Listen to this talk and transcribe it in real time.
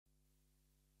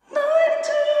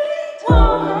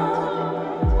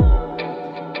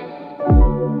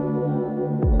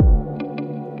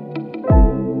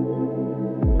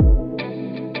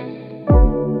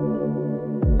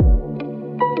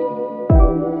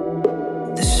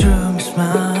This room's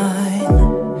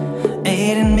mine,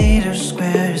 18 meters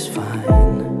square is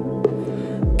fine.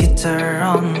 Guitar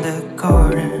on the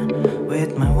corner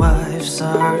with my wife's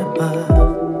art above.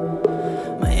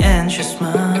 My anxious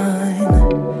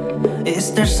mind,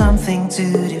 is there something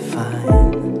to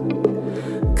define?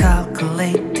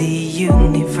 Calculate the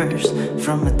universe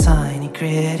from a tiny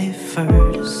creative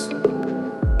verse.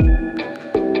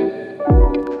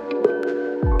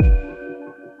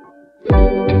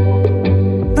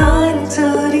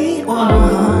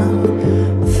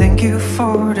 Thank you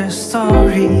for the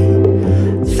story,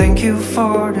 thank you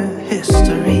for the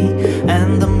history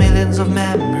and the millions of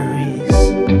memories.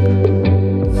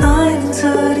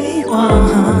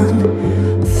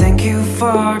 1931, thank you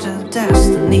for the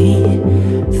destiny,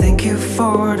 thank you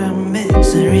for the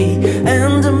misery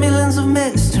and the millions of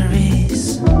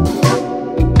mysteries.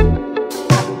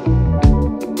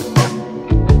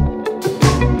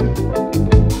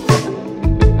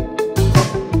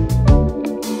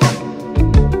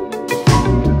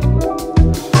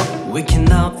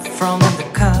 Waking up from the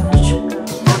couch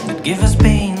that give us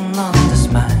pain on the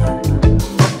spine.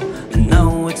 I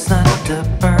know it's not the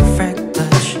perfect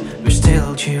touch, we're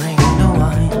still cheering